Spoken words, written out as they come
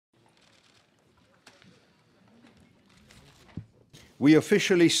we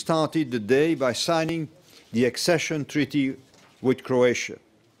officially started the day by signing the accession treaty with Croatia.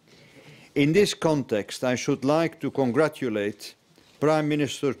 In this context, I should like to congratulate Prime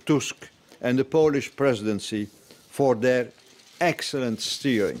Minister Tusk and the Polish presidency for their excellent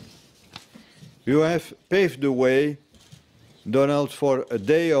steering. You have paved the way, Donald, for a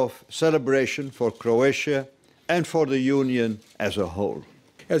day of celebration for Croatia and for the Union as a whole.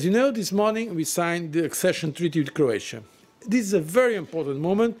 As you know, this morning we signed the accession treaty with Croatia. This is a very important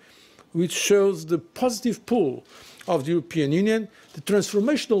moment which shows the positive pull of the European Union, the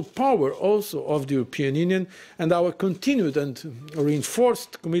transformational power also of the European Union, and our continued and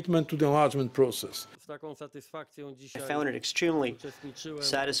reinforced commitment to the enlargement process. I found it extremely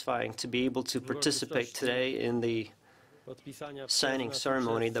satisfying to be able to participate today in the signing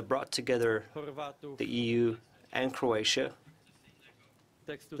ceremony that brought together the EU and Croatia,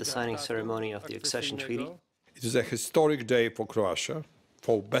 the signing ceremony of the accession treaty. It is a historic day for Croatia,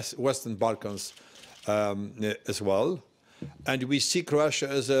 for Western Balkans as well, and we see Croatia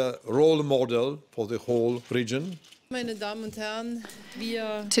as a role model for the whole region.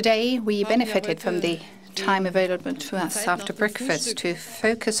 Today we benefited from the time available to us after breakfast to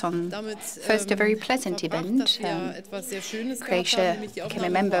focus on first a very pleasant event. Croatia became a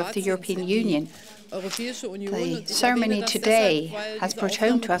member of the European Union. The ceremony today has brought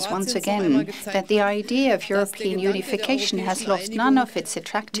home to us once again that the idea of European unification has lost none of its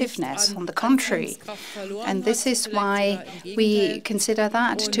attractiveness, on the contrary. And this is why we consider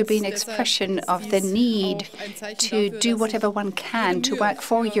that to be an expression of the need to do whatever one can to work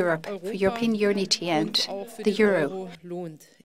for Europe, for European unity and the euro.